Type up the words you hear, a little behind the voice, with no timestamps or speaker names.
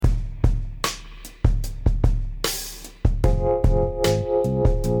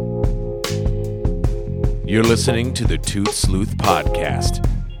You're listening to the Tooth Sleuth Podcast.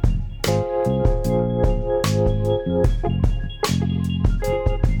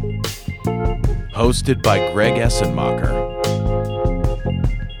 Hosted by Greg Essenmacher.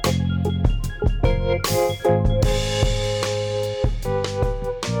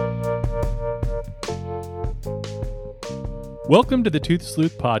 Welcome to the Tooth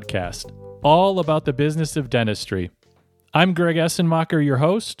Sleuth Podcast, all about the business of dentistry. I'm Greg Essenmacher, your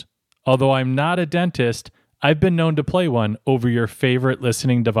host. Although I'm not a dentist, I've been known to play one over your favorite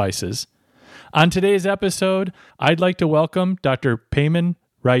listening devices. On today's episode, I'd like to welcome Dr. Payman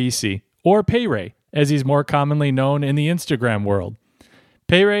Raisi, or Payray, as he's more commonly known in the Instagram world.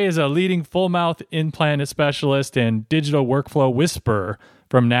 Payray is a leading full-mouth implant specialist and digital workflow whisperer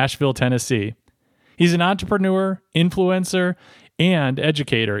from Nashville, Tennessee. He's an entrepreneur, influencer, and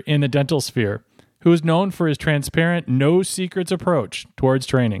educator in the dental sphere who is known for his transparent, no-secrets approach towards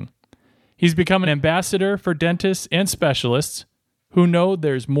training. He's become an ambassador for dentists and specialists who know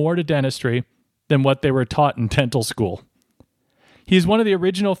there's more to dentistry than what they were taught in dental school. He's one of the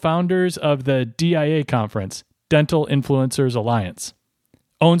original founders of the DIA conference, Dental Influencers Alliance,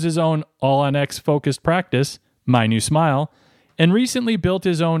 owns his own all-on-X focused practice, My New Smile, and recently built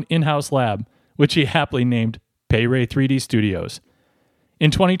his own in-house lab, which he happily named Payray 3D Studios.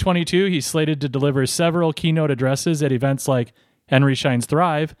 In 2022, he's slated to deliver several keynote addresses at events like Henry Schein's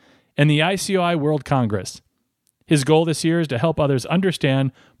Thrive and the ICOI World Congress. His goal this year is to help others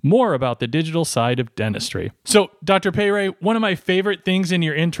understand more about the digital side of dentistry. So, Dr. Payray, one of my favorite things in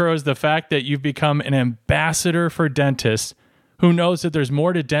your intro is the fact that you've become an ambassador for dentists who knows that there's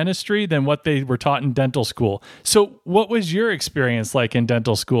more to dentistry than what they were taught in dental school. So what was your experience like in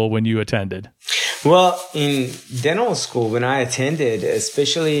dental school when you attended? Well, in dental school, when I attended,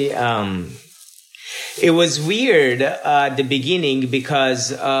 especially, it was weird at the beginning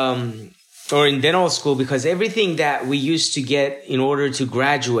because, or in dental school, because everything that we used to get in order to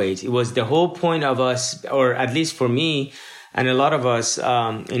graduate, it was the whole point of us, or at least for me and a lot of us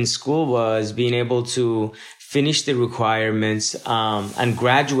in school, was being able to finish the requirements and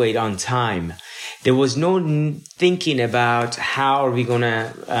graduate on time. There was no thinking about how are we going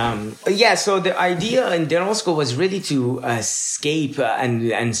to... So the idea in dental school was really to escape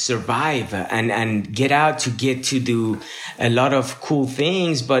and survive and get out to get to do a lot of cool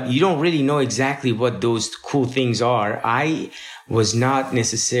things, but you don't really know exactly what those cool things are. I was not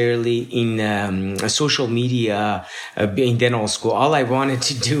necessarily in social media in dental school. All I wanted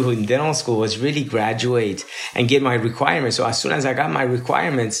to do in dental school was really graduate and get my requirements. So as soon as I got my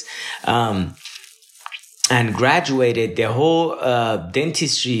requirements, and graduated, the whole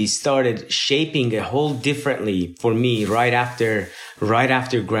dentistry started shaping a whole differently for me right after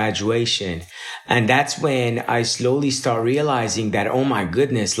graduation. And that's when I slowly start realizing that, oh my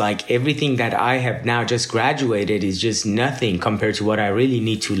goodness, like everything that I have now just graduated is just nothing compared to what I really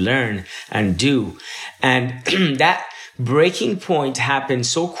need to learn and do. And that breaking point happened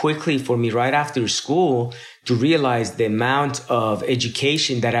so quickly for me right after school to realize the amount of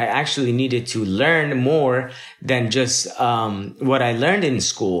education that I actually needed to learn more than just what I learned in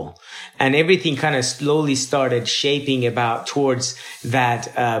school. And everything kind of slowly started shaping about towards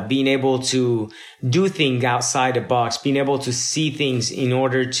that, being able to do things outside the box, being able to see things in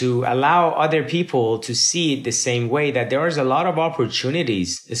order to allow other people to see it the same way, that there is a lot of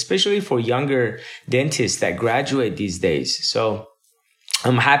opportunities, especially for younger dentists that graduate these days. So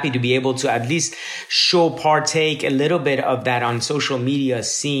I'm happy to be able to at least partake a little bit of that on social media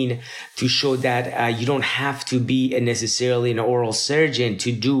scene to show that you don't have to be necessarily an oral surgeon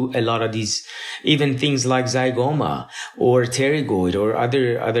to do a lot of these, even things like zygoma or pterygoid or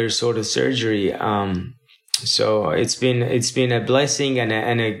other sort of surgery. So it's been a blessing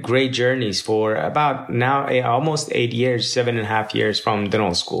and a great journey for about now almost 8 years, 7.5 years from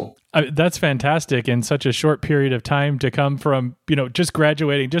dental school. That's fantastic in such a short period of time to come from, just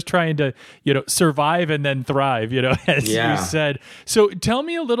graduating, just trying to, survive and then thrive, as you said. So tell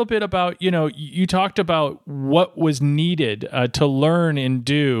me a little bit about, you talked about what was needed to learn and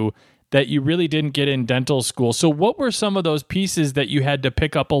do that you really didn't get in dental school. So what were some of those pieces that you had to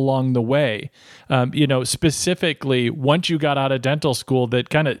pick up along the way? Specifically, once you got out of dental school that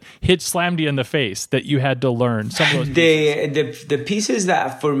kind of slammed you in the face that you had to learn? Some of those pieces. The pieces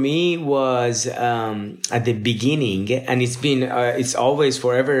that for me was at the beginning, and it's always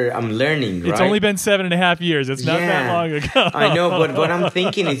forever I'm learning, right? It's only been 7.5 years. It's not that long ago. I know, but what I'm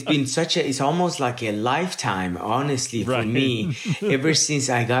thinking, it's been it's almost like a lifetime, honestly, for me, ever since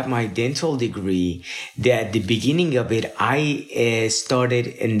I got my dental degree, at the beginning of it, I started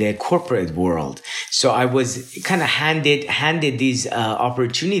in the corporate world. So I was kind of handed this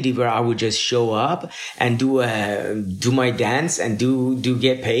opportunity where I would just show up and do my dance and do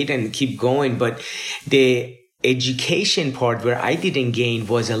get paid and keep going. But the education part where I didn't gain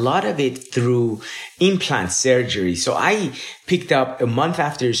was a lot of it through implant surgery. So I picked up a month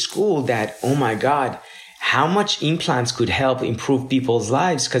after school that, oh my God, how much implants could help improve people's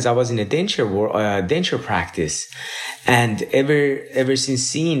lives, because I was in a denture practice. And ever since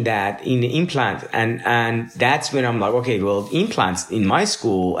seeing that in the implant, and that's when I'm like, okay, well, implants in my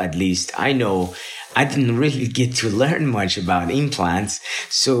school, at least I know I didn't really get to learn much about implants.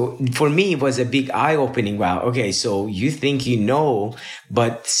 So for me, it was a big eye-opening. Wow. Okay. So you think you know,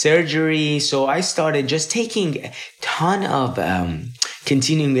 but surgery. So I started just taking a ton of,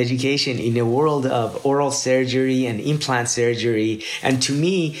 continuing education in the world of oral surgery and implant surgery. And to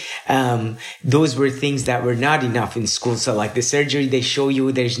me, those were things that were not enough in school. So like the surgery, they show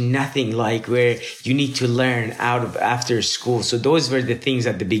you there's nothing like where you need to learn out of after school. So those were the things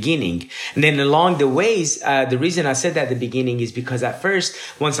at the beginning. And then along the ways, the reason I said that at the beginning is because at first,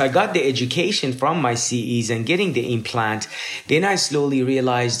 once I got the education from my CEs and getting the implant, then I slowly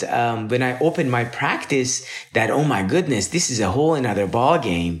realized, when I opened my practice that, oh my goodness, this is a whole another ball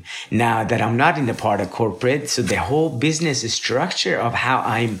game now that I'm not in the part of corporate. So the whole business structure of how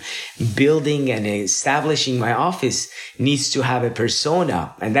I'm building and establishing my office needs to have a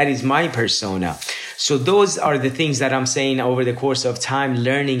persona, and that is my persona. So those are the things that I'm saying over the course of time,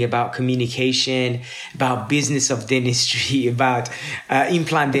 learning about communication, about business of dentistry, about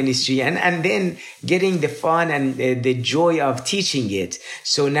implant dentistry, and then getting the fun and the joy of teaching it.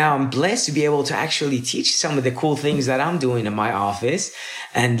 So now I'm blessed to be able to actually teach some of the cool things that I'm doing in my office.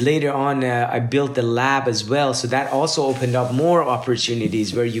 And later on, I built the lab as well. So that also opened up more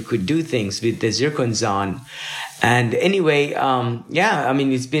opportunities where you could do things with the Zirconzon. And anyway, yeah, I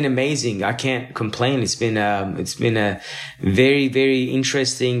mean, it's been amazing. I can't complain. It's been a very, very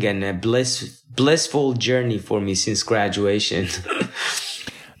interesting and a blissful journey for me since graduation.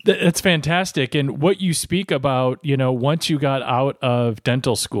 That's fantastic. And what you speak about, once you got out of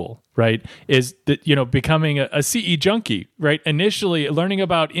dental school, right, is that, becoming a CE junkie, right? Initially learning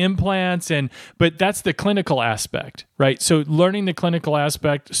about implants but that's the clinical aspect, right? So learning the clinical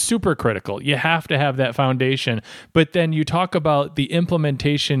aspect, super critical. You have to have that foundation. But then you talk about the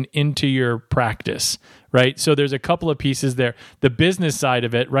implementation into your practice, right? So there's a couple of pieces there. The business side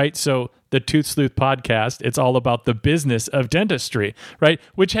of it, right? So the Tooth Sleuth podcast, it's all about the business of dentistry, right?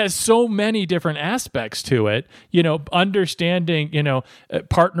 Which has so many different aspects to it, understanding,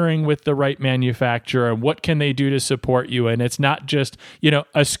 partnering with the right manufacturer and what can they do to support you. And it's not just,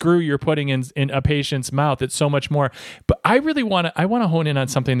 a screw you're putting in a patient's mouth. It's so much more. But I really want to hone in on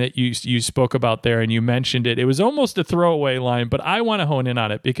something that you spoke about there, and you mentioned it. It was almost a throwaway line, but I want to hone in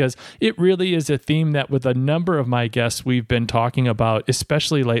on it because it really is a theme that with a number of my guests we've been talking about,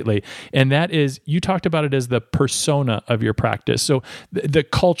 especially lately. And that is, you talked about it as the persona of your practice. So the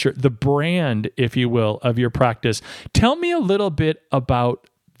culture, the brand, if you will, of your practice. Tell me a little bit about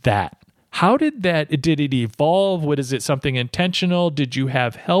that. How did it evolve? Is it something intentional? Did you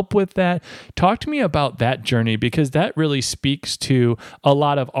have help with that? Talk to me about that journey, because that really speaks to a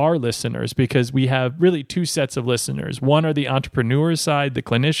lot of our listeners, because we have really two sets of listeners. One are the entrepreneur side, the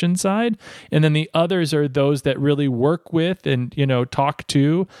clinician side, and then the others are those that really work with and, talk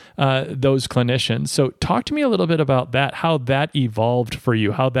to those clinicians. So talk to me a little bit about that, how that evolved for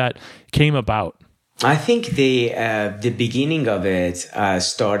you, how that came about. I think the beginning of it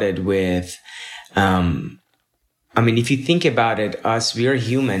started with, if you think about it, we are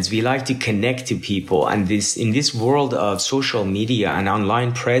humans. We like to connect to people, and in this world of social media and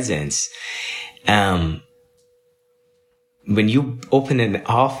online presence, when you open an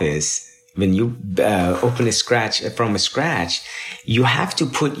office, when you open from scratch, you have to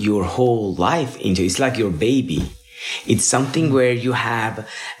put your whole life into it. It's like your baby. It's something where you have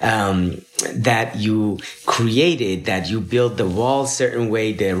that you created, that you build the walls certain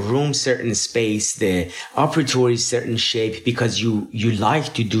way, the room certain space, the operatory certain shape, because you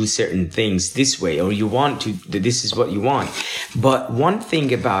like to do certain things this way, or you want to, this is what you want. But one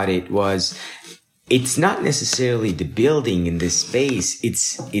thing about it was, it's not necessarily the building in this space.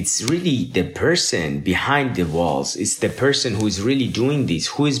 It's really the person behind the walls. It's the person who is really doing this,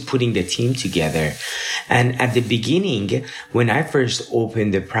 who is putting the team together. And at the beginning, when I first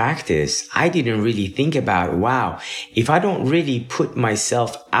opened the practice, I didn't really think about, wow, if I don't really put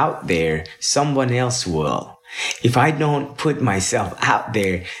myself out there, someone else will. If I don't put myself out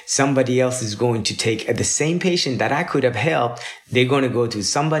there, somebody else is going to take the same patient that I could have helped. They're going to go to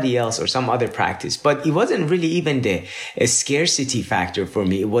somebody else or some other practice. But it wasn't really even a scarcity factor for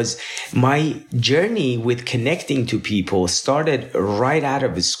me. It was my journey with connecting to people started right out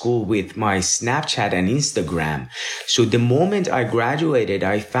of school with my Snapchat and Instagram. So the moment I graduated,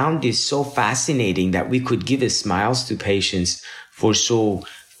 I found this so fascinating that we could give smiles to patients for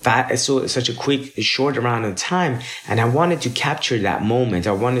such a quick, short amount of time. And I wanted to capture that moment.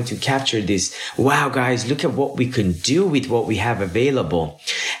 I wanted to capture this, wow, guys, look at what we can do with what we have available.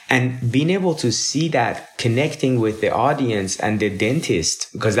 And being able to see that, connecting with the audience and the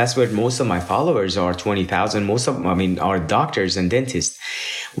dentist, because that's where most of my followers are, 20,000. Most of them, are doctors and dentists.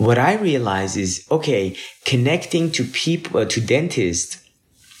 What I realized is, okay, connecting to people, to dentists,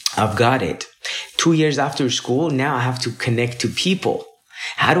 I've got it. 2 years after school, now I have to connect to people.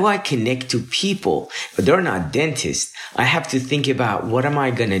 How do I connect to people? But they're not dentists. I have to think about what am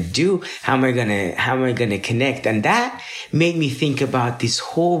I going to do? How am I going to connect? And that made me think about this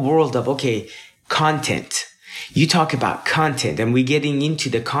whole world of, okay, content. You talk about content and we're getting into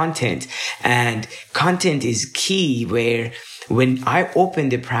the content, and content is key. Where when I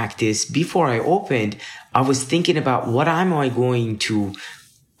opened the practice, before I opened, I was thinking about what am I going to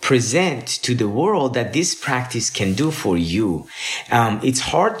present to the world that this practice can do for you. It's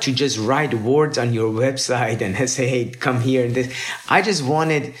hard to just write words on your website and say, hey, come here. And this.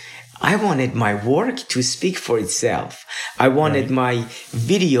 I wanted my work to speak for itself. I wanted my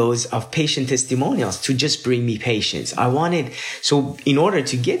videos of patient testimonials to just bring me patients. So in order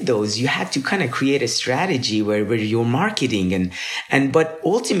to get those, you had to kind of create a strategy where you're marketing but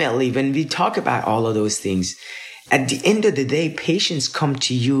ultimately when we talk about all of those things, at the end of the day, patients come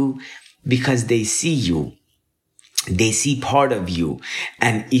to you because they see you. They see part of you.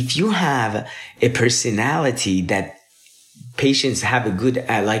 And if you have a personality that patients have a good,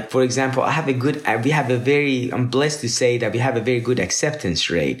 for example, I'm blessed to say that we have a very good acceptance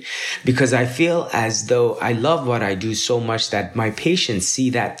rate, because I feel as though I love what I do so much that my patients see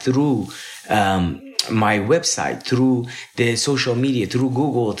that through, my website, through the social media, through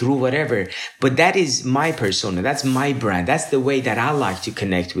Google, through whatever. But that is my persona. That's my brand. That's the way that I like to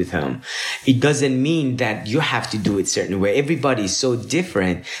connect with them. It doesn't mean that you have to do it a certain way. Everybody is so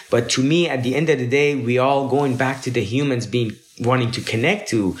different. But to me, at the end of the day, we all going back to the humans wanting to connect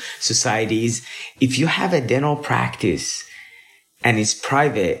to societies. If you have a dental practice and it's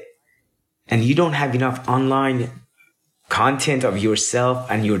private and you don't have enough online content of yourself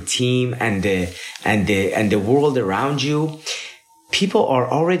and your team and the world around you, people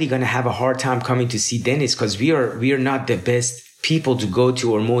are already going to have a hard time coming to see dentists, because we are not the best people to go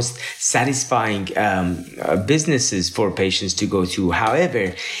to or most satisfying businesses for patients to go to.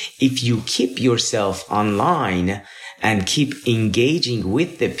 However, if you keep yourself online and keep engaging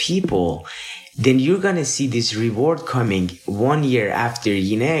with the people, then you're going to see this reward coming 1 year after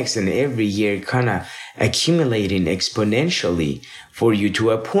the next, and every year kind of accumulating exponentially for you,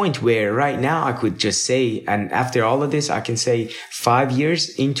 to a point where right now I could just say, and after all of this, I can say 5 years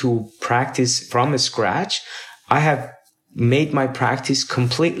into practice from scratch, I have made my practice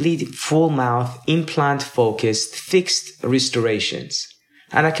completely full mouth, implant focused, fixed restorations.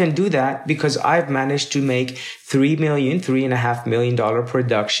 And I can do that because I've managed to make $3.5 million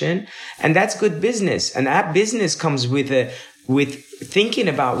production. And that's good business. And that business comes with thinking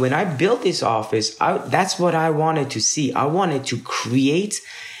about, when I built this office, that's what I wanted to see. I wanted to create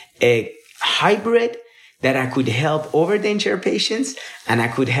a hybrid that I could help overdenture patients and I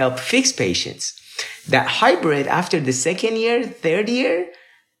could help fix patients. That hybrid, after the second year, third year,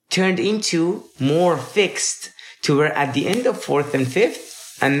 turned into more fixed, to where at the end of fourth and fifth,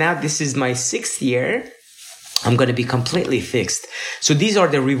 and now this is my 6th year, I'm going to be completely fixed. So these are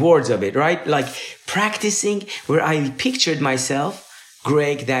the rewards of it, right? Like practicing, where I pictured myself,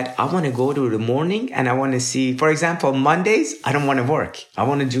 Greg, that I want to go to the morning and I want to see, for example, Mondays, I don't want to work. I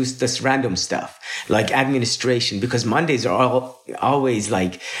want to do this random stuff like administration, because Mondays are always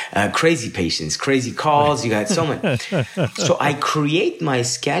like crazy patients, crazy calls. You got so much. So I create my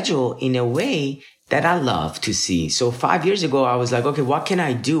schedule in a way that I love to see. So 5 years ago, I was like, okay, what can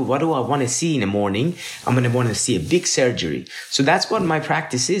I do? What do I want to see in the morning? I'm going to want to see a big surgery. So that's what my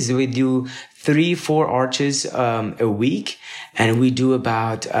practice is. We do 3-4 arches a week, and we do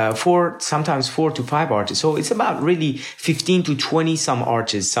about sometimes 4 to 5 arches. So it's about really 15 to 20 some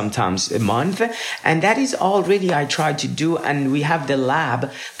arches sometimes a month, and that is all really I try to do. And we have the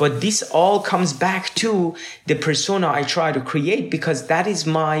lab, but this all comes back to the persona I try to create, because that is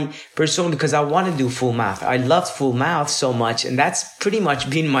my persona, because I want to do Full Mouth. I love Full Mouth so much, and that's pretty much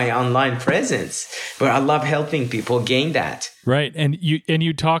been my online presence, where I love helping people gain that. Right. And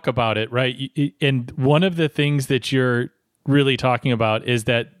you talk about it, right? And one of the things that you're really talking about is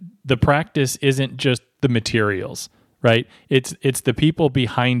that the practice isn't just the materials, right? It's the people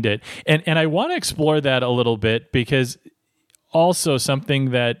behind it. And I want to explore that a little bit, because also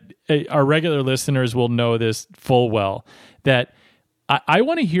something that our regular listeners will know this full well, that I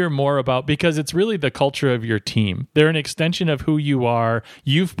want to hear more about, because it's really the culture of your team. They're an extension of who you are.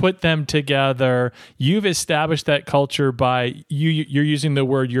 You've put them together. You've established that culture by you're using the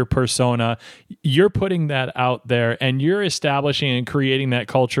word your persona. You're putting that out there, and you're establishing and creating that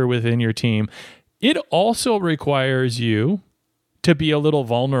culture within your team. It also requires you to be a little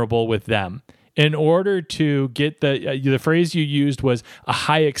vulnerable with them in order to get the phrase you used was a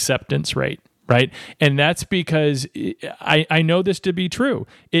high acceptance rate. Right. And that's because I know this to be true.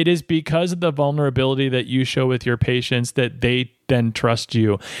 It is because of the vulnerability that you show with your patients that they then trust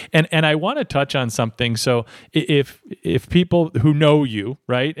you. And I want to touch on something. So if people who know you,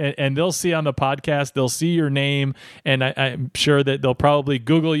 right, and they'll see on the podcast, they'll see your name, and I'm sure that they'll probably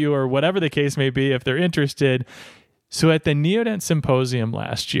Google you or whatever the case may be if they're interested. So at the Neodent Symposium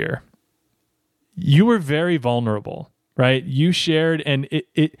last year, you were very vulnerable, right? You shared, and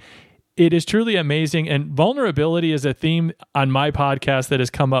it is truly amazing. And vulnerability is a theme on my podcast that has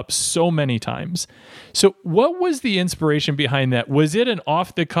come up so many times. So what was the inspiration behind that? Was it an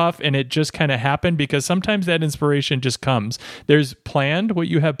off the cuff and it just kind of happened? Because sometimes that inspiration just comes. There's planned, what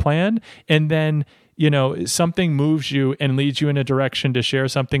you have planned, and then something moves you and leads you in a direction to share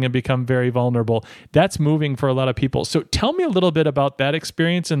something and become very vulnerable. That's moving for a lot of people. So tell me a little bit about that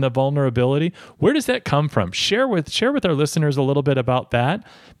experience and the vulnerability. Where does that come from? Share with our listeners a little bit about that,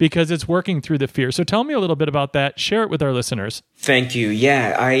 because it's working through the fear. So tell me a little bit about that. Share it with our listeners. Thank you.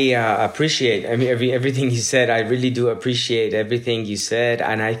 Yeah, I appreciate. I mean, everything you said. I really do appreciate everything you said,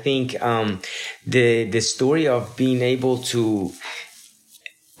 and I think the story of being able to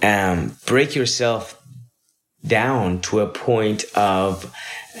break yourself down to a point of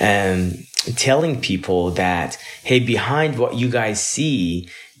telling people that, hey, behind what you guys see,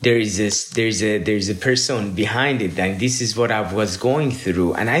 there's a person behind it, and this is what I was going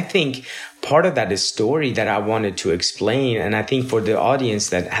through. And I think part of that is story that I wanted to explain. And I think for the audience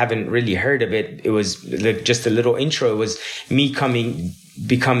that haven't really heard of it, it was like just a little intro. It was me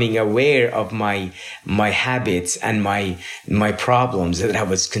becoming aware of my habits and my problems, that I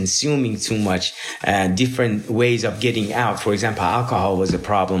was consuming too much, different ways of getting out. For example, alcohol was a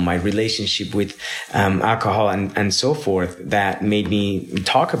problem, my relationship with alcohol and so forth, that made me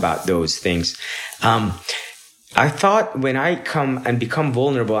talk about those things. I thought when I come and become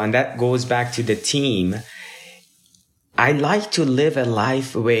vulnerable, and that goes back to the team, I like to live a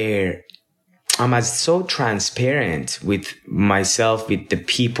life where I'm so transparent with myself, with the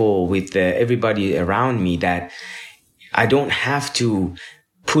people, with everybody around me, that I don't have to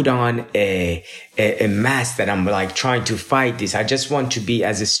put on a mask that I'm like trying to fight this. I just want to be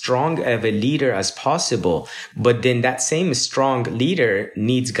as strong of a leader as possible. But then that same strong leader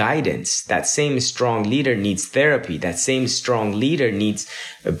needs guidance. That same strong leader needs therapy. That same strong leader needs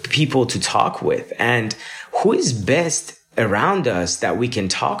people to talk with. And who is best around us that we can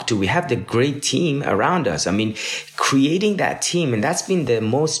talk to? We have the great team around us. I mean, creating that team, and that's been the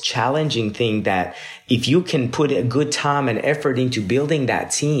most challenging thing, that if you can put a good time and effort into building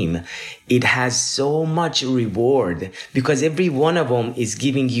that team, it has so much reward, because every one of them is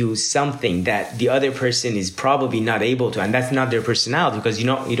giving you something that the other person is probably not able to. And that's not their personality, because you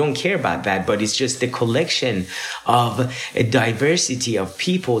don't care about that, but it's just the collection of a diversity of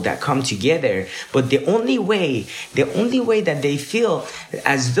people that come together. But the only way that they feel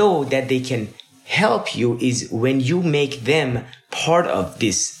as though that they can help you is when you make them part of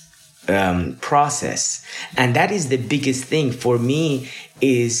this process. And that is the biggest thing for me.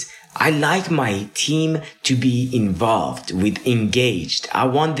 Is I like my team to be involved, engaged. I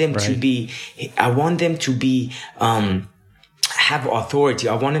want them to be have authority.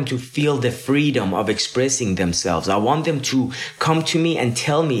 I want them to feel the freedom of expressing themselves. I want them to come to me and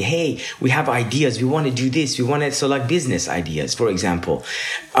tell me, hey, we have ideas. We want to do this. We want to, so like business ideas, for example.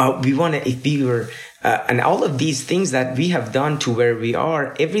 If we were and all of these things that we have done to where we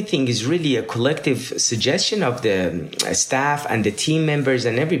are, everything is really a collective suggestion of the staff and the team members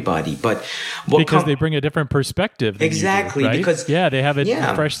and everybody. But because they bring a different perspective than exactly, you do, right? because they have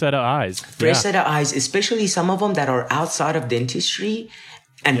a fresh set of eyes. Set of eyes, especially some of them that are outside of dentistry.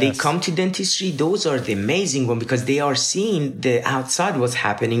 And they come to dentistry. Those are the amazing one because they are seeing the outside what's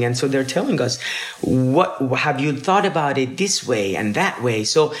happening. And so they're telling us, what have you thought about it this way and that way?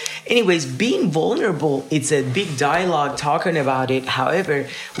 So anyways, being vulnerable, it's a big dialogue talking about it. However,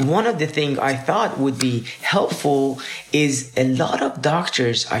 one of the things I thought would be helpful is a lot of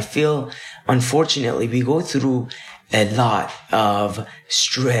doctors, I feel, unfortunately, we go through a lot of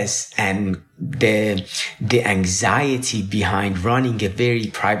stress and the anxiety behind running a very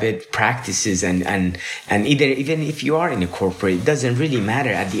private practices and even if you are in a corporate, it doesn't really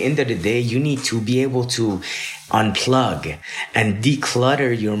matter. At the end of the day, you need to be able to unplug and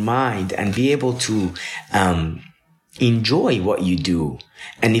declutter your mind and be able to enjoy what you do.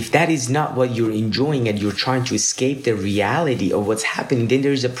 And if that is not what you're enjoying and you're trying to escape the reality of what's happening, then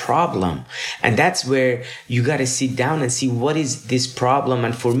there's a problem. And that's where you got to sit down and see what is this problem.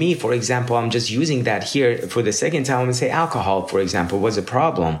 And for me, for example, I'm just using that here for the second time and say alcohol, for example, was a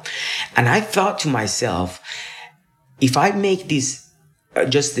problem. And I thought to myself, if I make this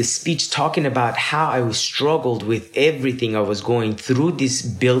just the speech talking about how I struggled with everything I was going through this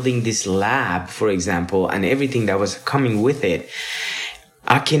building, this lab, for example, and everything that was coming with it,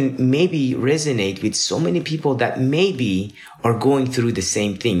 I can maybe resonate with so many people that maybe are going through the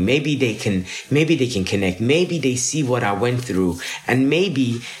same thing. Maybe they can connect. Maybe they see what I went through. And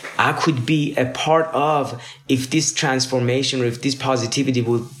maybe I could be a part of, if this transformation or if this positivity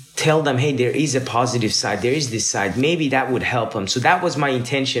will tell them, hey, there is a positive side. There is this side. Maybe that would help them. So that was my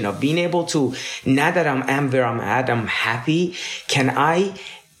intention of being able to, now that I'm where I'm at, I'm happy. Can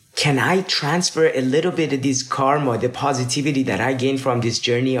I transfer a little bit of this karma, the positivity that I gained from this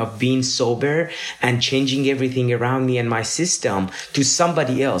journey of being sober and changing everything around me and my system to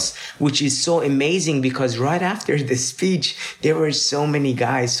somebody else, which is so amazing because right after the speech, there were so many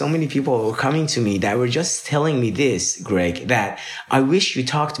guys, so many people who were coming to me that were just telling me this, Greg, that I wish you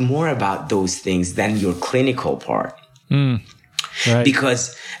talked more about those things than your clinical part. Right.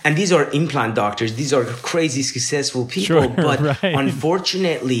 Because, and these are implant doctors, these are crazy successful people, but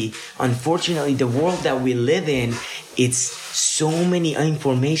unfortunately, the world that we live in, it's so many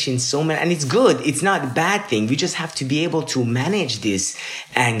information, and it's good. It's not a bad thing. We just have to be able to manage this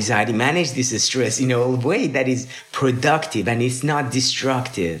anxiety, manage this stress, in a way that is productive and it's not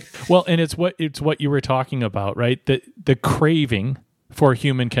destructive. Well, and it's what you were talking about, right? The craving for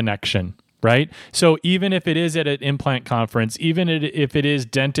human connection. Right? So even if it is at an implant conference, even if it is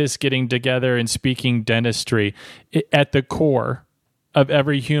dentists getting together and speaking dentistry, at the core of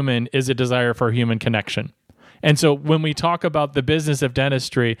every human is a desire for human connection. And so when we talk about the business of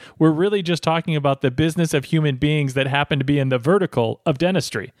dentistry, we're really just talking about the business of human beings that happen to be in the vertical of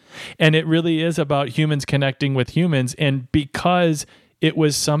dentistry. And it really is about humans connecting with humans. And because it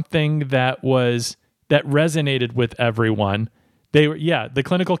was something that resonated with everyone, the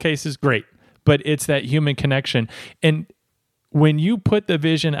clinical case is great, but it's that human connection. And when you put the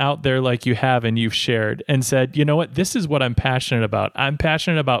vision out there like you have and you've shared and said, you know what, this is what I'm passionate about. I'm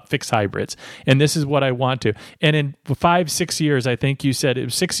passionate about fixed hybrids, and this is what I want to. And in 5-6 years, I think you said it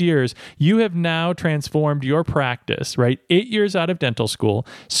was 6 years, you have now transformed your practice, right? 8 years out of dental school,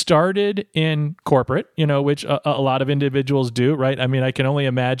 started in corporate, which a lot of individuals do, right? I mean, I can only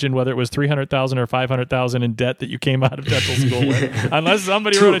imagine whether it was $300,000 or $500,000 in debt that you came out of dental school with, unless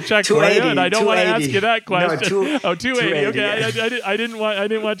somebody wrote a check for you. And I don't want to ask you that question. No, 280. Okay. Yeah. I didn't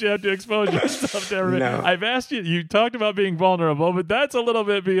want you to have to expose yourself to everybody. No. I've asked you. You talked about being vulnerable, but that's a little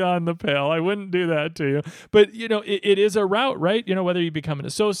bit beyond the pale. I wouldn't do that to you. But it is a route, right? Whether you become an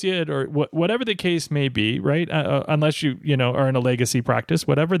associate or whatever the case may be, right? Unless you are in a legacy practice,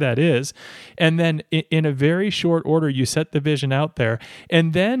 whatever that is, and then in a very short order, you set the vision out there,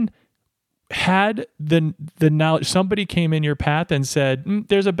 and then had the knowledge, somebody came in your path and said,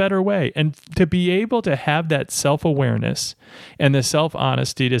 there's a better way. And to be able to have that self-awareness and the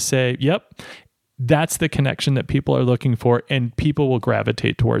self-honesty to say, yep, that's the connection that people are looking for, and people will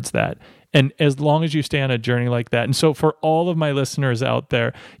gravitate towards that. And as long as you stay on a journey like that. And so for all of my listeners out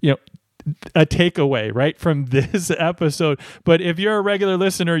there, a takeaway, right, from this episode. But if you're a regular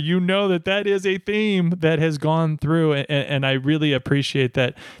listener, you know that is a theme that has gone through, and I really appreciate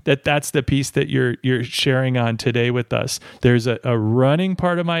that's the piece that you're sharing on today with us. There's a running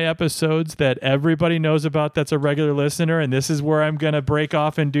part of my episodes that everybody knows about that's a regular listener, and this is where I'm going to break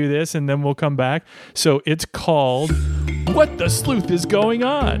off and do this, and then we'll come back. So it's called What the Sleuth is Going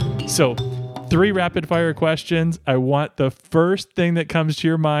On. So 3 rapid fire questions. I want the first thing that comes to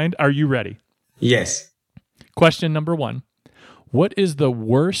your mind. Are you ready? Yes. Question number 1. What is the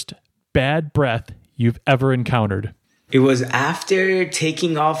worst bad breath you've ever encountered? It was after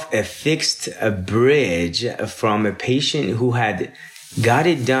taking off a fixed bridge from a patient who had got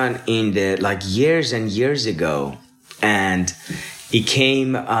it done in the years and years ago. And it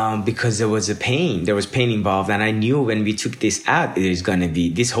came because there was pain involved. And I knew when we took this out,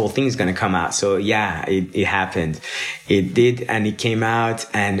 this whole thing is going to come out. So yeah, it happened. It did. And it came out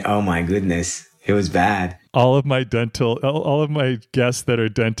and oh my goodness, it was bad. All of my guests that are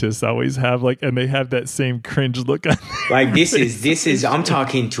dentists always have and they have that same cringe look on this is I'm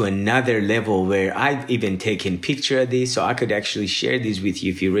talking to another level where I've even taken picture of this, so I could actually share this with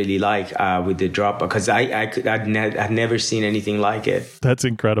you if you really like with the drop, because I'd never seen anything like it. That's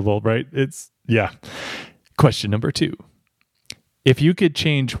incredible, right? Question number 2. If you could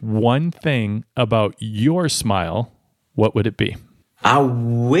change one thing about your smile, what would it be? I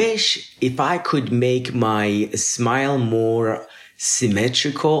wish if I could make my smile more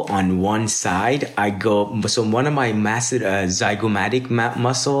symmetrical on one side. So one of my zygomatic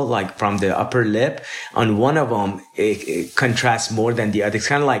muscle, from the upper lip, on one of them, it contrasts more than the other. It's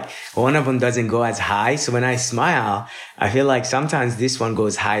kind of like one of them doesn't go as high. So when I smile, I feel like sometimes this one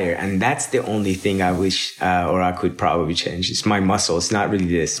goes higher. And that's the only thing I wish, or I could probably change. It's my muscle. It's not really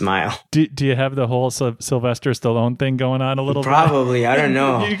the smile. Do you have the whole Sylvester Stallone thing going on a little Probably. bit? I don't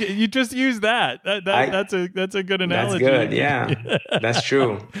know. You just use that. That's a good analogy. That's good. Yeah. That's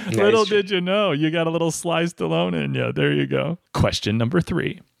true. Little did you know, you got a little Sly Stallone in you. There you go. Question number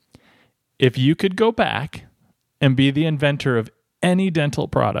 3. If you could go back and be the inventor of any dental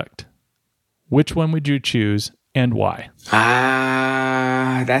product, which one would you choose and why?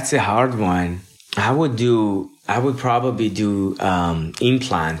 That's a hard one. I would probably do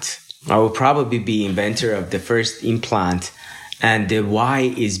implant. I would probably be inventor of the first implant. And the why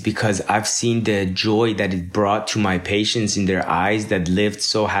is because I've seen the joy that it brought to my patients in their eyes that lived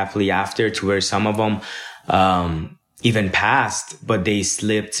so happily after, to where some of them even passed, but they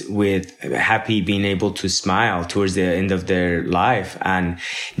slept with happy being able to smile towards the end of their life. And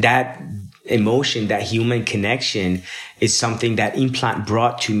that emotion, that human connection, is something that implant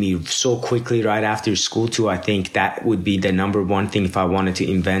brought to me so quickly right after school too. I think that would be the number one thing if I wanted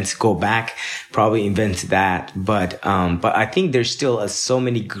to go back, probably invent that. But I think there's still so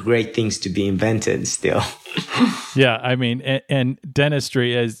many great things to be invented still. Yeah, I mean, and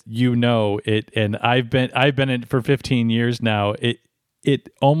dentistry, as you know, and I've been in it for 15 years now. It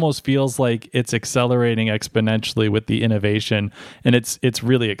almost feels like it's accelerating exponentially with the innovation, and it's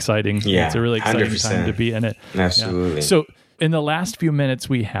really exciting. Yeah, it's a really exciting 100%. time to be in it. Absolutely. Yeah. So in the last few minutes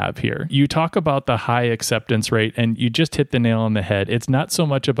we have here, you talk about the high acceptance rate, and you just hit the nail on the head. It's not so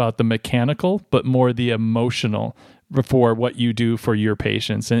much about the mechanical, but more the emotional for what you do for your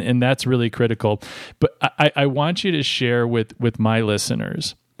patients. And that's really critical. But I want you to share with my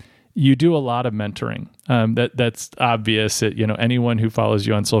listeners. You do a lot of mentoring. That's obvious. Anyone who follows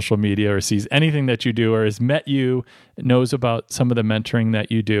you on social media or sees anything that you do or has met you knows about some of the mentoring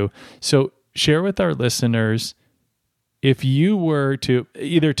that you do. So share with our listeners, if you were to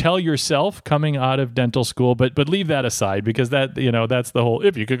either tell yourself coming out of dental school, but leave that aside, because that's the whole,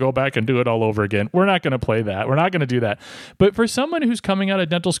 if you could go back and do it all over again, we're not going to play that. We're not going to do that. But for someone who's coming out of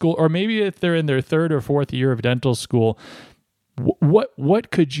dental school, or maybe if they're in their 3rd or 4th year of dental school, what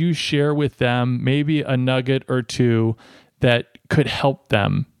could you share with them, maybe a nugget or two that could help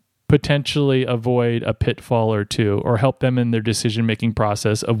them potentially avoid a pitfall or two, or help them in their decision-making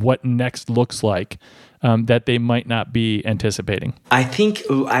process of what next looks like that they might not be anticipating? I think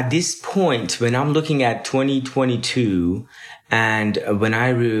at this point, when I'm looking at 2022, and when I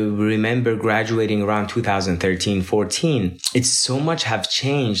remember graduating around 2013-14, it's so much have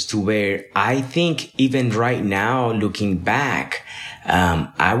changed to where I think even right now, looking back,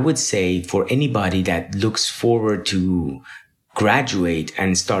 I would say for anybody that looks forward to graduate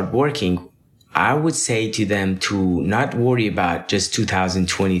and start working, I would say to them to not worry about just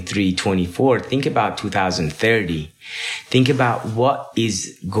 2023, 24. Think about 2030. Think about what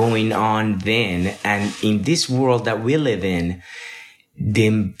is going on then. And in this world that we live in,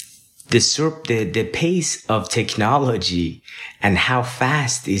 the pace of technology and how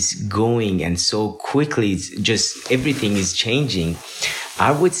fast it's going and so quickly, it's just everything is changing.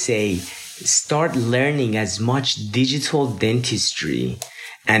 I would say start learning as much digital dentistry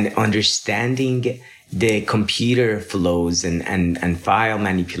and understanding the computer flows and file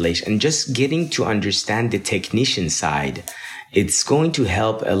manipulation, and just getting to understand the technician side. It's going to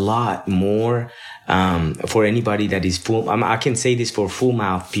help a lot more for anybody that is I can say this for full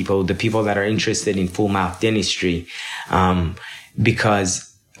mouth people, the people that are interested in full mouth dentistry, because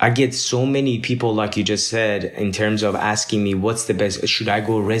I get so many people, like you just said, in terms of asking me, what's the best? Should I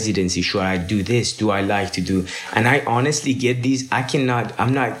go residency? Should I do this? Do I like to do? And I honestly get these. I'm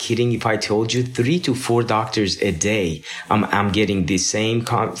not kidding if I told you 3 to 4 doctors a day. I'm getting the same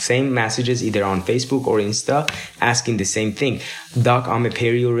messages either on Facebook or Insta asking the same thing. Doc, I'm a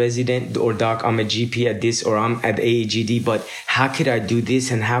perio resident, or doc, I'm a GP at this, or I'm at AAGD, but how could I do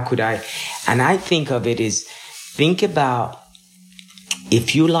this? And how could I? And I think of it as, think about,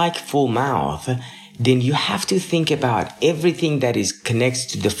 if you like full mouth, then you have to think about everything that is connected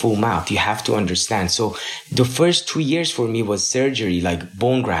to the full mouth. You have to understand. So the first 2 years for me was surgery, like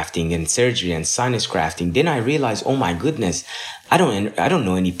bone grafting and surgery and sinus grafting. Then I realized, oh my goodness, I don't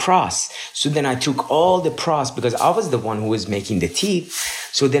know any pros. So then I took all the pros, because I was the one who was making the teeth.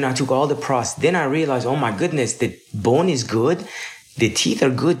 So then I took all the pros. Then I realized, oh my goodness, the bone is good. The teeth are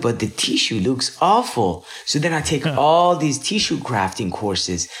good, but the tissue looks awful. So then I take all these tissue grafting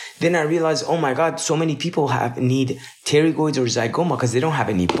courses. Then I realize, oh my God, so many people need pterygoids or zygoma because they don't have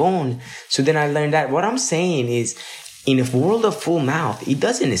any bone. So then I learned that. What I'm saying is, in a world of full mouth, it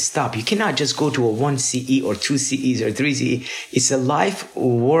doesn't stop. You cannot just go to a 1 CE or 2 CEs or 3 CE. It's a life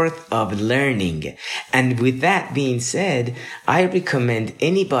worth of learning. And with that being said, I recommend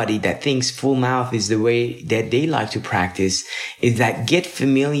anybody that thinks full mouth is the way that they like to practice, is that get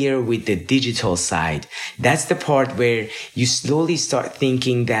familiar with the digital side. That's the part where you slowly start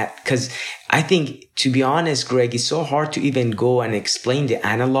thinking that, because I think, to be honest, Greg, it's so hard to even go and explain the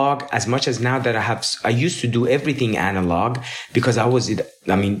analog, as much as now that I used to do everything analog, because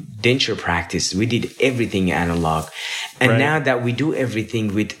denture practice, we did everything analog. And now that we do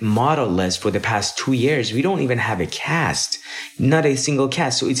everything with model-less for the past 2 years, we don't even have a cast, not a single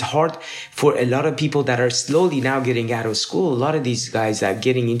cast. So it's hard for a lot of people that are slowly now getting out of school. A lot of these guys that are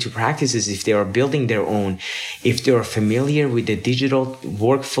getting into practices, if they are building their own, if they are familiar with the digital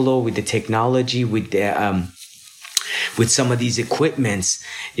workflow, with the technology, with some of these equipments,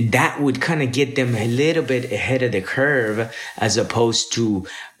 that would kind of get them a little bit ahead of the curve, as opposed to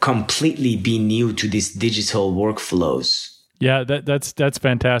completely be new to these digital workflows. Yeah, that's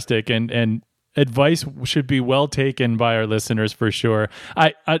fantastic. And advice should be well taken by our listeners for sure.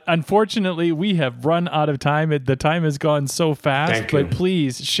 I unfortunately, we have run out of time. The time has gone so fast, but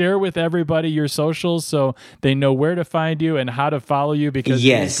please share with everybody your socials so they know where to find you and how to follow you, because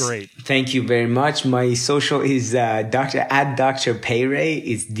it's great. Thank you very much. My social is Dr. Peyray.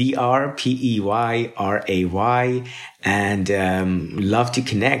 It's DrPeyray. And love to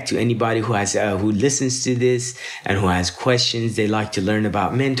connect to anybody who has who listens to this and who has questions. They like to learn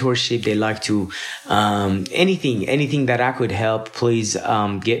about mentorship. They like to anything that I could help. Please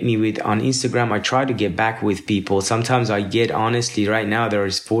get me on Instagram. I try to get back with people. Sometimes I get, honestly, right now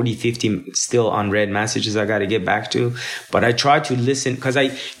there's 40-50 still unread messages I got to get back to, but I try to listen, because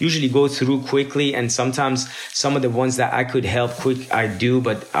I usually go through quickly, and sometimes some of the ones that I could help quick I do.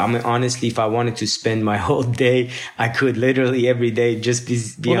 But honestly, if I wanted to spend my whole day, I could literally every day just be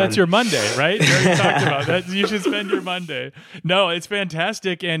well, that's your Monday, right? You already talked about that. You should spend your Monday. No, it's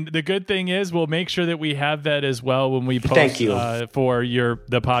fantastic. And the good thing is, we'll make sure that we have that as well when we post for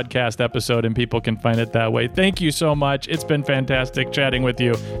the podcast episode, and people can find it that way. Thank you so much. It's been fantastic chatting with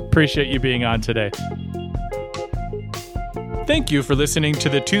you. Appreciate you being on today. Thank you for listening to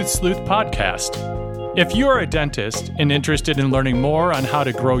the Tooth Sleuth podcast. If you are a dentist and interested in learning more on how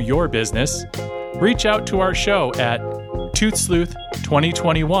to grow your business, reach out to our show at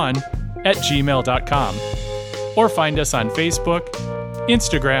toothsleuth2021@gmail.com, or find us on Facebook,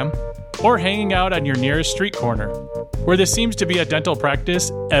 Instagram, or hanging out on your nearest street corner, where there seems to be a dental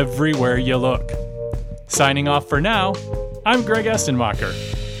practice everywhere you look. Signing off for now, I'm Greg Essenmacher.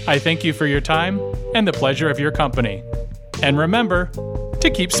 I thank you for your time and the pleasure of your company. And remember to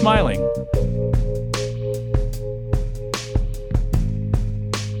keep smiling.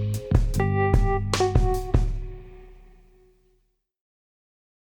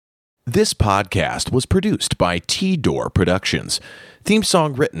 This podcast was produced by T-Door Productions. Theme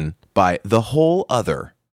song written by The Whole Other.